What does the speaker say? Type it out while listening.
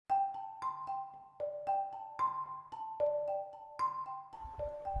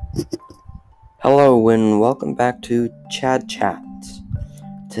Hello and welcome back to Chad Chats.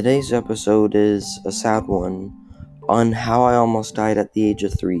 Today's episode is a sad one on how I almost died at the age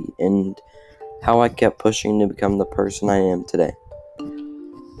of 3 and how I kept pushing to become the person I am today.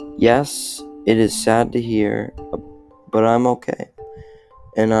 Yes, it is sad to hear, but I'm okay,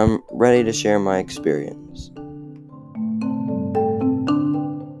 and I'm ready to share my experience.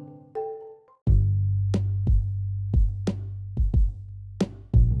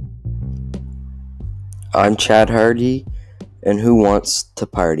 I'm Chad Hardy, and who wants to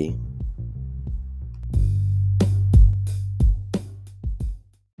party?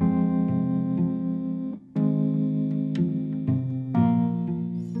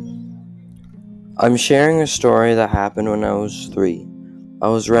 I'm sharing a story that happened when I was 3. I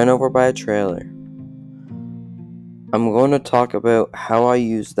was run over by a trailer. I'm going to talk about how I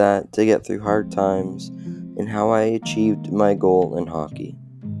used that to get through hard times and how I achieved my goal in hockey.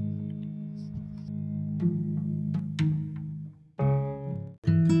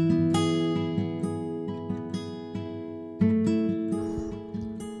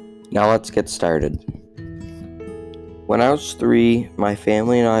 Now let's get started. When I was 3, my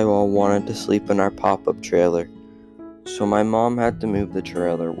family and I all wanted to sleep in our pop-up trailer, so my mom had to move the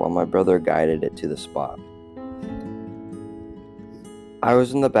trailer while my brother guided it to the spot. I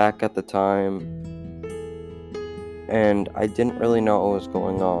was in the back at the time, and I didn't really know what was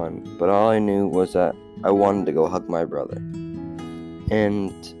going on, but all I knew was that I wanted to go hug my brother.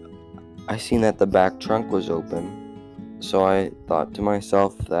 And I seen that the back trunk was open, so I thought to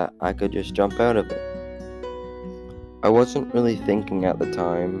myself that I could just jump out of it. I wasn't really thinking at the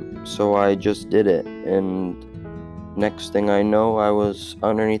time, so I just did it, and next thing I know, I was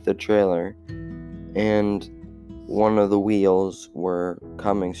underneath the trailer, and one of the wheels were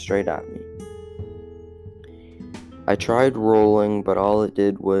coming straight at me. I tried rolling, but all it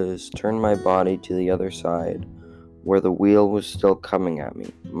did was turn my body to the other side, where the wheel was still coming at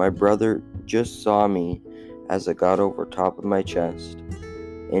me. My brother just saw me as it got over top of my chest,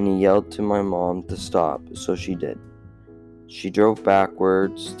 and he yelled to my mom to stop, so she did. She drove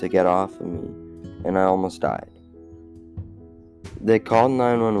backwards to get off of me, and I almost died. They called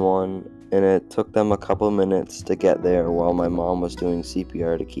 911, and it took them a couple minutes to get there while my mom was doing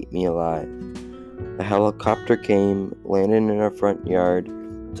CPR to keep me alive. A helicopter came, landed in our front yard,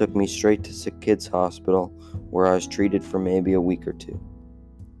 took me straight to Sick Kids Hospital, where I was treated for maybe a week or 2.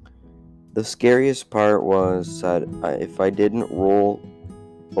 The scariest part was that if I didn't roll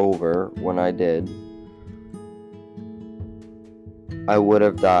over when I did, I would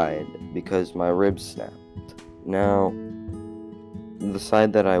have died because my ribs snapped. Now, the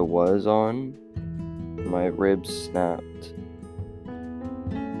side that I was on, my ribs snapped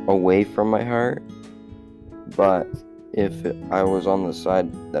away from my heart, but if I was on the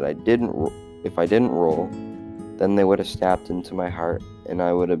side that I didn't roll, then they would have snapped into my heart and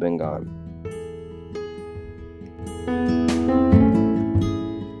I would have been gone.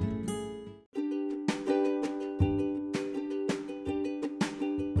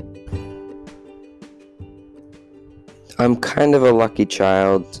 I'm kind of a lucky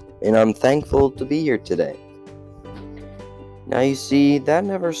child, and I'm thankful to be here today. Now you see, that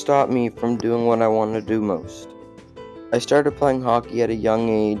never stopped me from doing what I want to do most. I started playing hockey at a young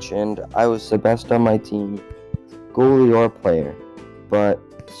age, and I was the best on my team, goalie or player. But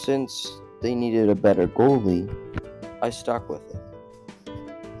since they needed a better goalie, I stuck with it.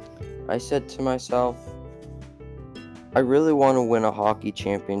 I said to myself, I really want to win a hockey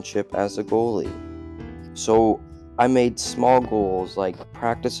championship as a goalie. So I made small goals like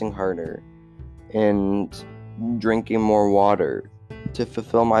practicing harder and drinking more water to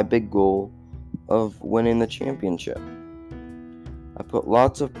fulfill my big goal of winning the championship. I put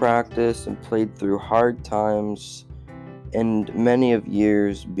lots of practice and played through hard times and many of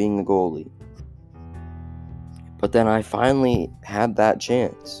years being a goalie. But then I finally had that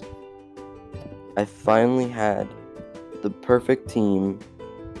chance. I finally had the perfect team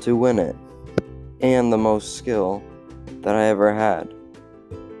to win it and the most skill that I ever had.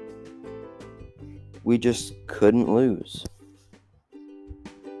 We just couldn't lose.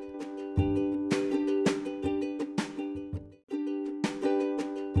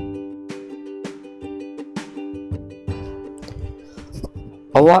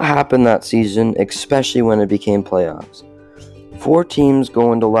 A lot happened that season, especially when it became playoffs. 4 teams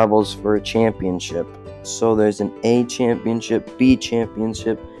go into levels for a championship, so there's an A championship, B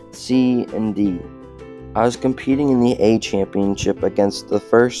championship, C, and D. I was competing in the A championship against the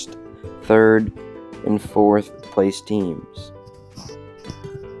 1st, 3rd, and 4th place teams.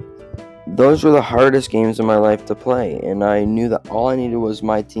 Those were the hardest games in my life to play, and I knew that all I needed was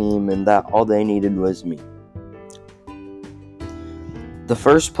my team and that all they needed was me. The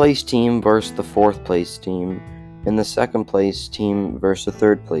first place team versus the fourth place team, and the second place team versus the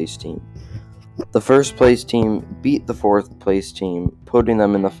third place team. The first place team beat the fourth place team, putting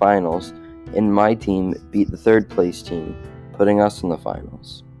them in the finals, and my team beat the third place team, putting us in the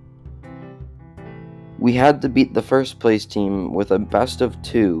finals. We had to beat the first place team with a best of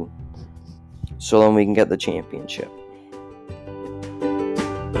 2, so then we can get the championship.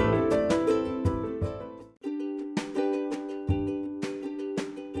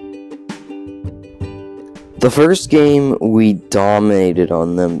 The first game, we dominated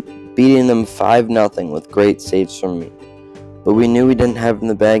on them, beating them 5-0 with great saves from me. But we knew we didn't have it in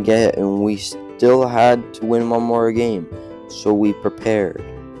the bag yet, and we still had to win one more game, so we prepared.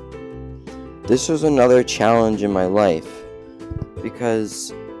 This was another challenge in my life,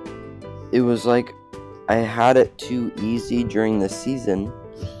 because it was like I had it too easy during the season,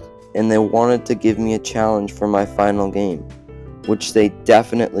 and they wanted to give me a challenge for my final game, which they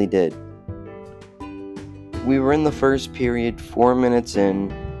definitely did. We were in the first period, 4 minutes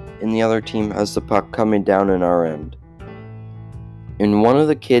in, and the other team has the puck coming down in our end. And one of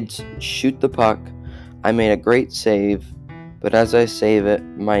the kids shoot the puck. I made a great save, but as I save it,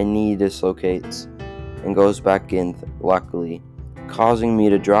 my knee dislocates and goes back in, luckily, causing me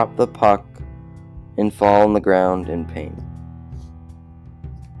to drop the puck and fall on the ground in pain.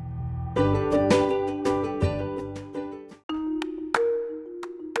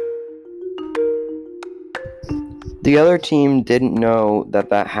 The other team didn't know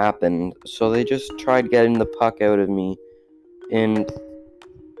that happened, so they just tried getting the puck out of me, and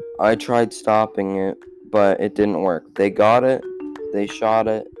I tried stopping it, but it didn't work. They got it, they shot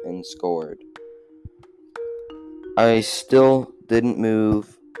it, and scored. I still didn't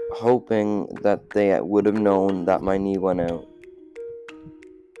move, hoping that they would have known that my knee went out.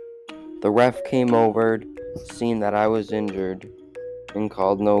 The ref came over, seeing that I was injured, and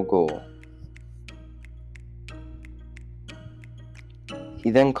called no goal. He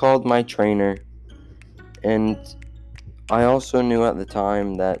then called my trainer, and I also knew at the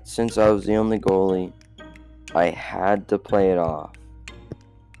time that since I was the only goalie, I had to play it off.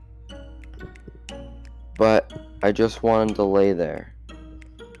 But I just wanted to lay there.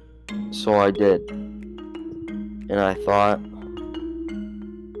 So I did. And I thought,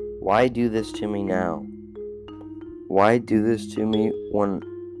 why do this to me now? Why do this to me when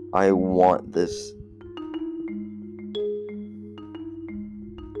I want this?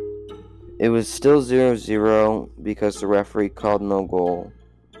 It was still 0-0 because the referee called no goal,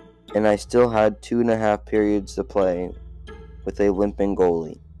 and I still had 2.5 periods to play with a limping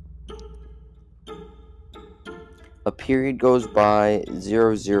goalie. A period goes by,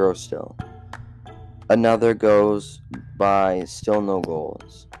 0-0 still. Another goes by, still no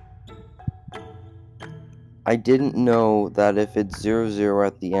goals. I didn't know that if it's 0-0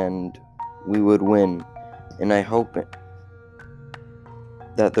 at the end, we would win, and I hope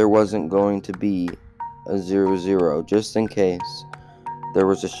that there wasn't going to be a 0-0, just in case there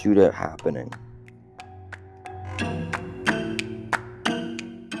was a shootout happening.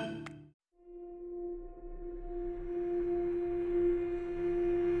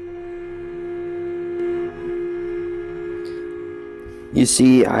 You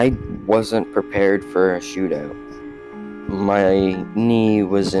see, I wasn't prepared for a shootout. My knee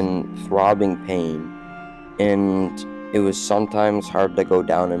was in throbbing pain, and it was sometimes hard to go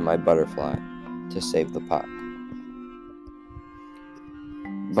down in my butterfly to save the puck.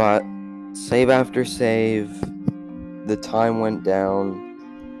 But save after save, the time went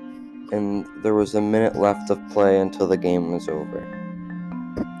down, and there was a minute left of play until the game was over.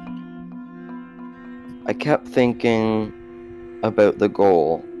 I kept thinking about the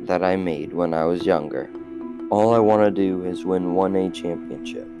goal that I made when I was younger. All I want to do is win 1A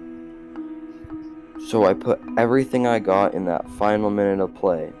championship. So I put everything I got in that final minute of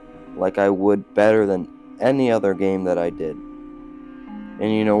play, like I would better than any other game that I did.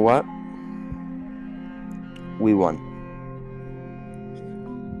 And you know what? We won.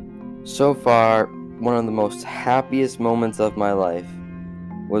 So far, one of the most happiest moments of my life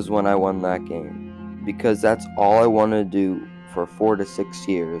was when I won that game, because that's all I wanted to do for 4 to 6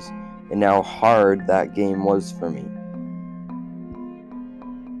 years, and how hard that game was for me.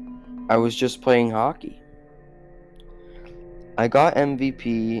 I was just playing hockey. I got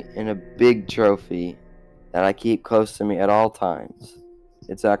MVP in a big trophy that I keep close to me at all times.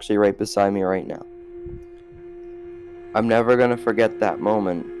 It's actually right beside me right now. I'm never going to forget that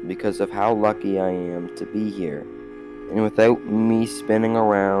moment because of how lucky I am to be here and without me spinning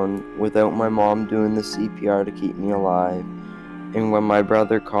around, without my mom doing the CPR to keep me alive, and when my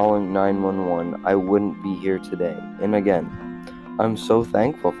brother calling 911, I wouldn't be here today. And again, I'm so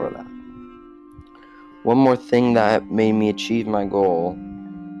thankful for that. One more thing that made me achieve my goal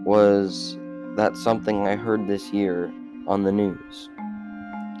was that something I heard this year on the news.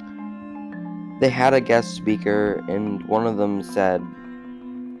 They had a guest speaker, and one of them said,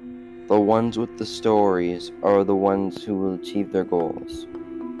 "The ones with the stories are the ones who will achieve their goals."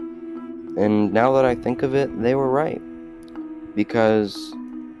 And now that I think of it, they were right, because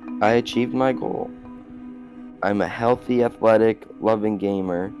I achieved my goal. I'm a healthy, athletic, loving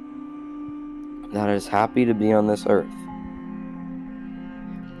gamer that is happy to be on this earth.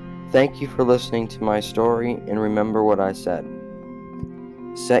 Thank you for listening to my story, and remember what I said.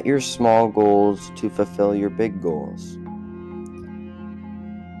 Set your small goals to fulfill your big goals.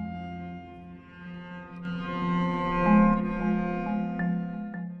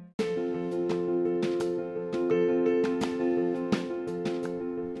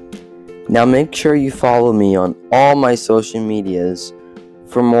 Now make sure you follow me on all my social medias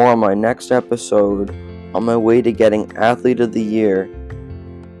for more on my next episode on my way to getting Athlete of the Year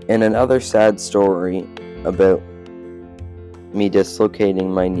and another sad story about me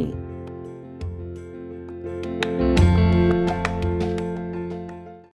dislocating my knee.